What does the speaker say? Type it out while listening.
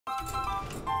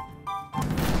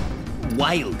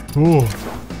Wild.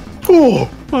 Oh,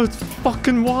 that's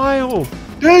fucking wild.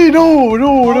 hey, no.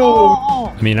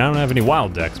 I mean, I don't have any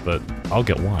wild decks, but I'll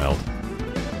get wild.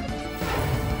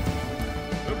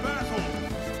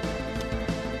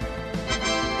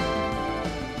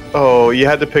 Oh, you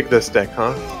had to pick this deck,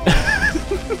 huh?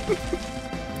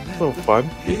 So fun.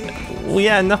 Well,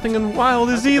 yeah, nothing in wild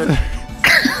is either.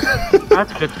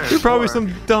 That's a good turn. You're probably some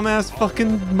dumbass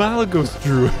fucking Malagos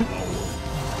druid.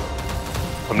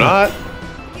 I'm not.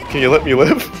 Can you let me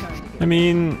live? I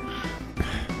mean,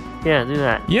 Yeah, do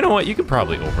that. you know what? You could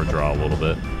probably overdraw a little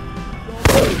bit.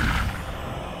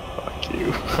 Fuck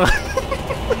you.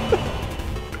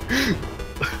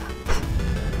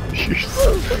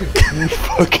 You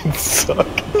fucking suck,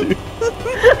 dude.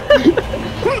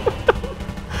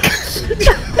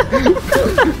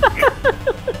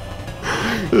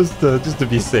 Just to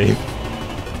be safe.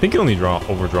 I think you only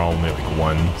overdraw only like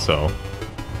one, so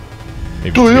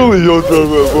maybe two.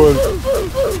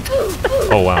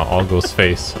 Oh wow, all goes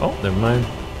face. Oh, never mind.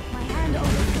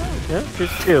 Yeah,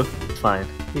 there's two. It's fine.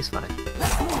 He's fine.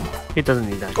 He doesn't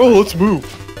need that. Oh, let's move.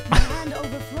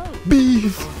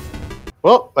 Beef.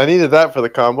 Well, I needed that for the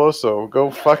combo, so go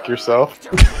fuck yourself.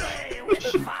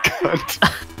 Cunt.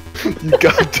 You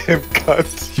goddamn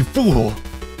cunt. You fool.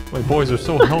 My boys are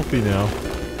so healthy now.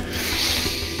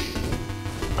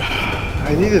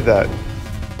 I needed that.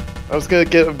 I was gonna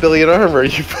get a billion armor,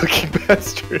 you fucking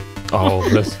bastard. Oh,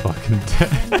 this fucking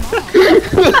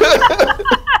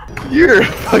You're a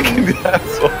fucking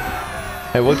asshole.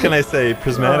 Hey, what can I say?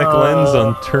 Prismatic lens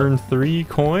on turn 3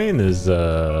 coin is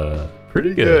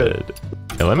pretty good.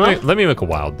 Hey, let me make a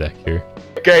wild deck here.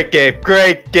 Great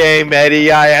game,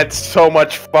 Eddie. I had so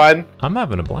much fun. I'm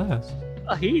having a blast.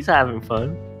 Oh, he's having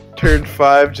fun. Turn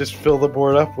 5, just fill the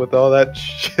board up with all that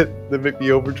shit that make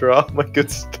me overdraw my good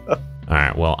stuff.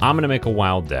 Alright, well, I'm going to make a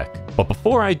wild deck. But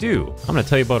before I do, I'm going to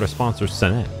tell you about our sponsor,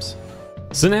 Synapse.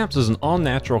 Synapse is an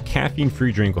all-natural,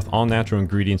 caffeine-free drink with all-natural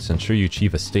ingredients to ensure you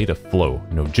achieve a state of flow.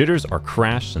 No jitters or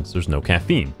crash since there's no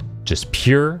caffeine. Just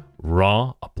pure,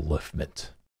 raw upliftment.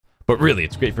 But really,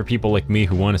 it's great for people like me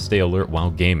who want to stay alert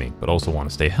while gaming, but also want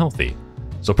to stay healthy.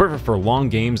 So perfect for long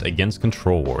games against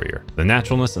Control Warrior. The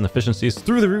naturalness and efficiency is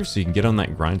through the roof, so you can get on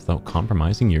that grind without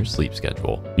compromising your sleep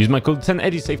schedule. Use my code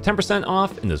 10EDDY, save 10%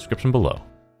 off in the description below.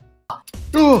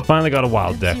 Finally got a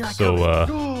wild deck, so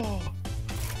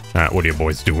alright, what are you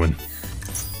boys doing?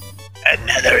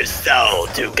 Another soul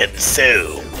to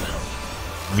consume.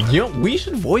 You know, we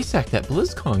should voice act at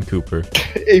BlizzCon, Cooper.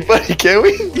 Hey, buddy, can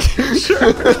we? Sure.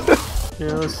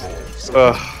 Yeah,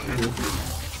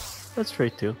 that's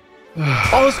straight too.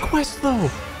 Oh, it's quest though.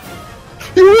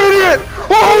 You idiot!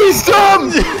 Oh, he's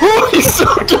dumb! Oh, he's so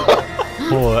dumb!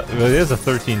 Well, there is a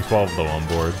 13-12 though on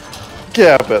board.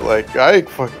 Yeah, but like, I ain't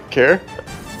fucking care.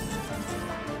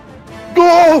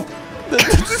 Go!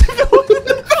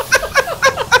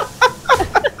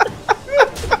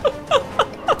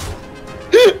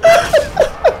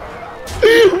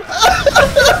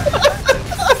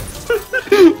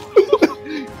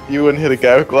 You wouldn't hit a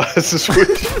guy with glasses, would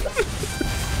you?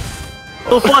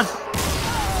 Oh, fun!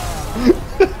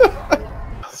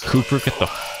 Cooper, get the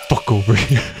fuck over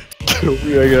here. Get over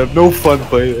here, I can have no fun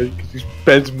playing it because he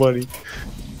spends money.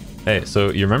 Hey, so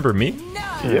you remember me?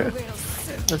 Yeah.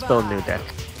 Let's build a new deck.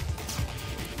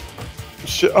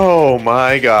 Oh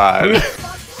my god.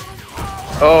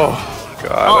 Oh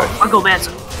god. Oh, Uncle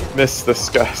Manson. I miss this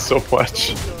guy so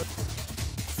much.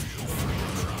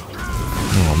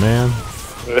 Oh man.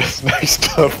 It's nice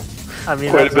stuff. I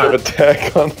mean, Quite a that's bit of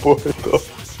attack on board though.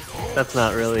 that's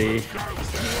not really.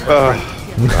 Oh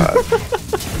god.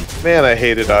 Man, I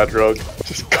hated Odd Rogue.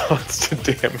 Just constant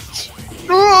damage.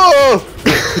 Oh!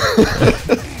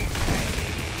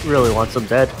 Really want some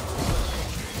dead.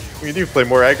 You do play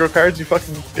more aggro cards, you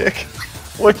fucking dick.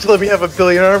 Why'd you let me have a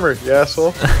billion armor, you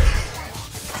asshole?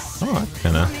 Oh, that's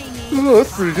kinda... Oh,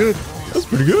 that's pretty good. That's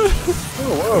pretty good.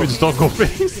 Oh, wow. We just all go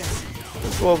face.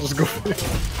 Well, I'll just go.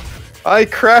 I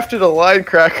crafted a line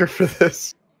cracker for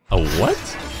this. A what?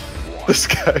 This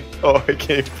guy. Oh, I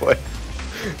can't play.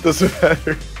 Doesn't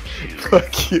matter.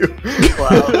 Fuck you.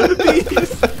 Wow.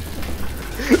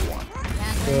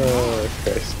 Oh,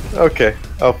 Christ. Okay,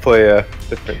 I'll play a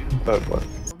different one.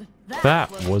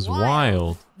 That was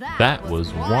wild. That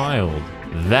was wild.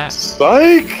 That...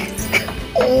 Psych!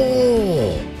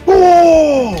 Oh!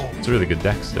 Oh! It's a really good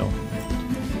deck still.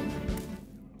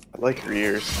 I like your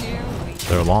ears.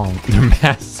 They're long. They're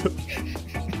massive.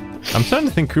 I'm starting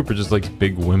to think Cooper just likes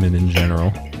big women in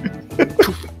general.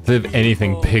 If they have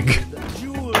anything big.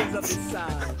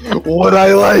 What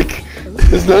I like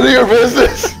is none of your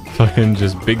business. Fucking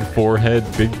just big forehead,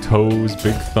 big toes,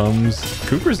 big thumbs.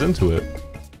 Cooper's into it.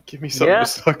 Give me something Yeah. to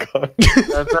suck on.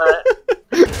 That's right.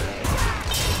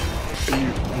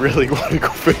 You really want to go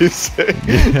face it?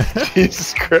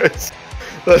 Jesus Christ.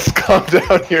 Let's calm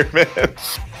down here, man.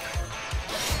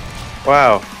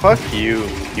 Wow, fuck you,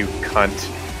 you cunt.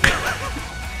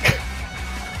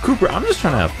 Cooper, I'm just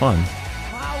trying to have fun.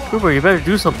 Cooper, you better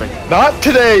do something. Not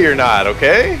today, you're not,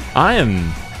 okay? I am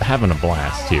having a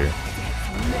blast here.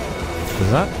 Is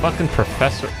that fucking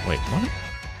professor? Wait, what?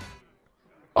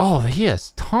 Oh, he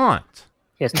has taunt.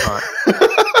 He has taunt.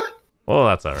 Well,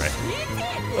 that's alright.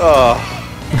 Oh,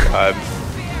 God.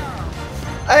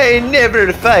 I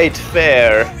never fight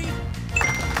fair.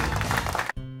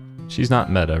 She's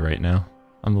not meta right now.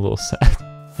 I'm a little sad.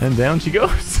 And down she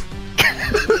goes.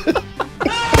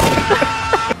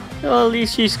 Well, at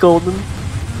least she's golden.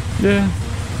 Yeah.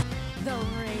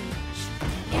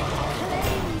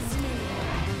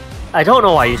 I don't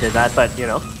know why you did that, but you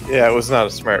know. Yeah, it was not a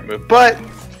smart move, but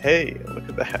hey, look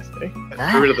at that. Eh?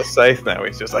 Ah. Get rid of the scythe now.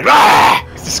 He's just like, ah!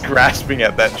 He's just grasping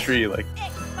at that tree, like,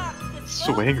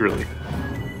 so angrily.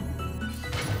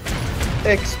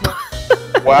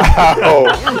 Wow!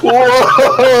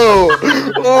 Whoa!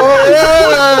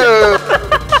 Whoa!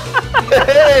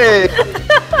 Hey!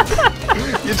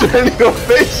 You trying to go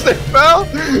face there, pal?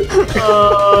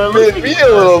 Made me a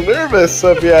little nervous,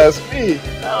 if you ask me.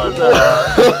 That was,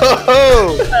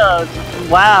 Whoa!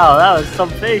 wow, that was some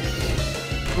face.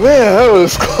 Man, that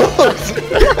was close.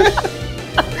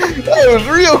 That was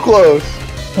real close.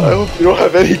 I hope you don't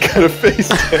have any kind of face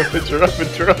damage or I'm in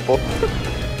trouble.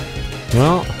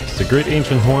 Well, it's a great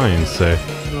ancient Hawaiian say.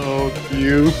 Oh,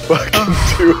 you fucking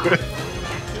do it.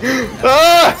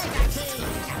 Ah!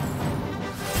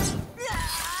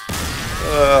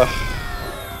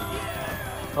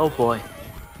 Oh boy.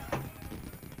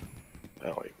 I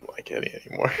don't even like Eddie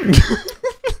anymore.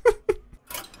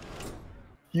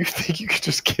 You think you could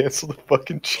just cancel the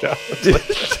fucking challenge like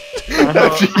that?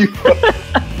 After you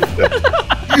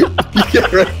you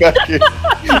get right back here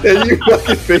and you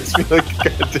fucking face me like a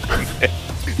goddamn man.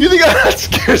 You think I'm not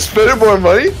scared of spending more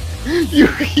money? You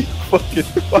fucking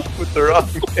fuck with the wrong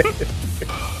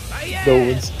man. No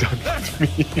one's done with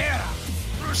me.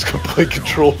 I'm just gonna play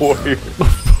Control Warrior.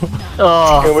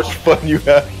 Oh. How much fun you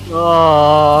have.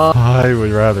 Oh. I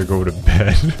would rather go to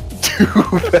bed. Too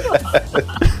bad.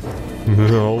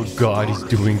 Oh god, he's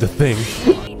doing the thing.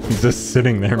 He's just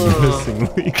sitting there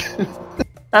menacingly.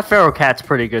 That feral cat's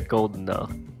pretty good golden though.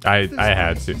 I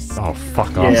had to. Oh,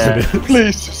 fuck off. Yeah. It is.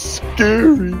 Place is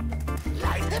scary.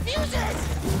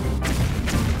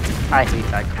 I hate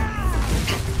that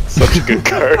card. Such a good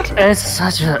card. It's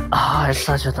such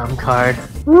a dumb card.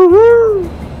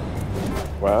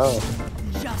 Wow.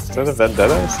 Is that a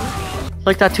vendetta?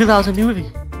 Like that 2000 movie.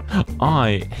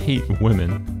 I hate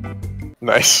women.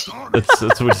 Nice. That's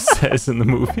what he says in the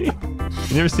movie.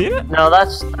 You never seen it? No,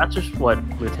 that's just what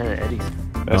Lieutenant Eddie said.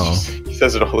 That's Oh. just, he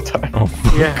says it all the time. Oh,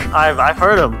 fuck. Yeah, I've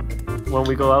heard him when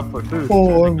we go out for food.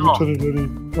 Oh, I'm He's like,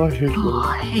 Lieutenant Eddie. I hate oh, women.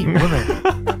 I hate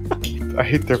women. I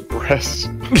hate their breasts.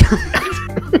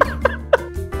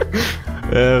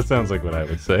 Yeah, that sounds like what I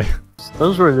would say.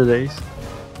 Those were the days.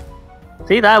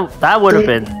 See, that would have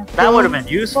been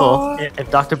useful if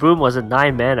Dr. Boom wasn't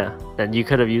 9 mana. Then you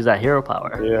could have used that hero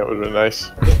power. Yeah, it would have been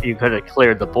nice. You could have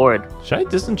cleared the board. Should I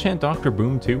disenchant Dr.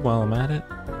 Boom too while I'm at it?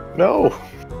 No.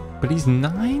 But he's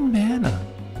 9 mana.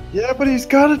 Yeah, but he's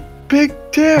got a big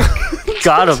dick.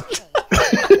 Got him.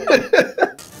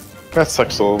 That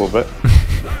sucks a little bit.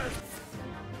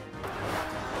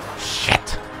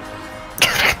 Shit.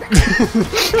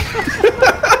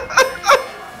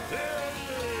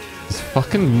 There's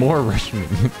fucking more rush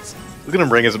minions. Look at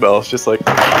him ring his bell. It's just like,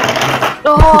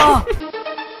 Oh!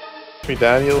 push me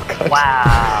down, you little cunt.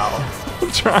 Wow.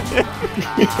 I'm trying.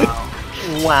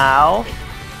 Wow.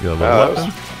 You got a Wow, little that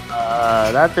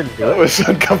weapon? That didn't do That it. was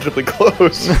uncomfortably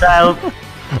close. That-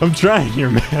 I'm trying here,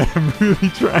 man. I'm really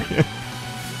trying.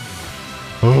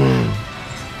 Oh,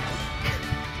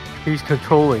 He's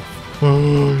controlling.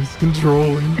 oh, he's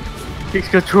controlling. He's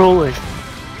controlling.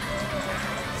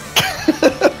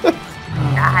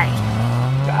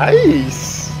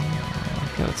 Nice.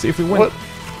 Okay, let's see if we win.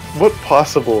 What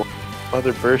possible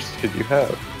other burst could you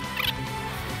have?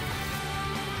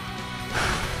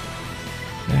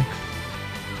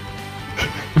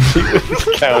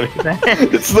 He's counting.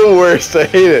 It's the worst. I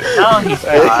hate it. No, he's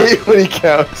I not. hate when he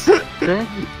counts.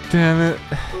 Damn it.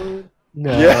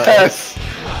 No. Yes.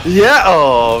 Yeah.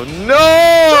 Oh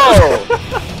no.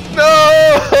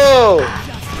 No.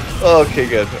 Okay.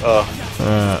 Good. Oh,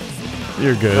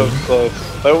 You're that good. was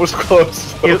close. That was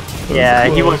close. Yeah,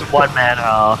 he was 1 mana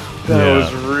off. That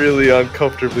was really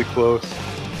uncomfortably close.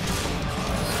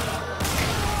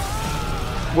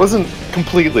 Wasn't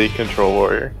completely Control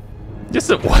Warrior. Yes,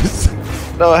 it was.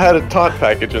 No, it had a taunt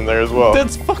package in there as well.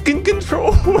 That's fucking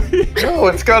Control Warrior. No,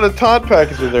 it's got a taunt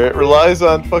package in there. It relies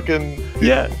on fucking...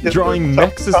 Yeah, drawing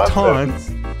mechs as taunts,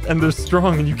 and they're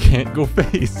strong and you can't go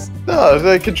face. No,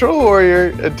 the Control Warrior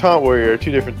and Taunt Warrior are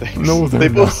two different things. No, they're they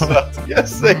both not. suck.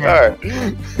 Yes, they are.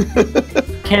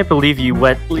 Can't believe you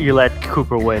let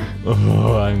Cooper win.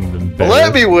 Oh, I'm embarrassed.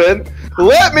 Let me win.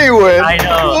 Let me win. I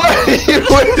know.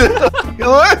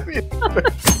 Let me win.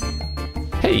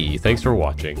 Hey, thanks for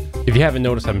watching. If you haven't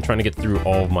noticed, I'm trying to get through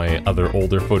all of my other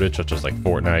older footage, such as like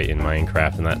Fortnite and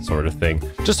Minecraft and that sort of thing,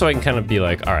 just so I can kind of be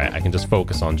like, all right, I can just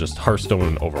focus on just Hearthstone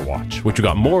and Overwatch, which we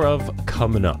got more of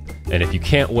coming up. And if you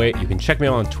can't wait, you can check me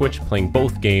out on Twitch playing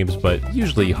both games, but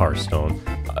usually Hearthstone.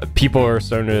 People are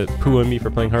starting to poo on me for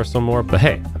playing Hearthstone more, but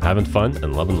hey, I'm having fun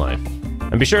and loving life.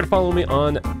 And be sure to follow me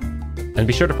on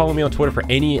Twitter for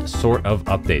any sort of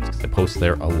updates, because I post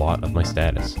there a lot of my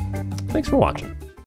status. Thanks for watching.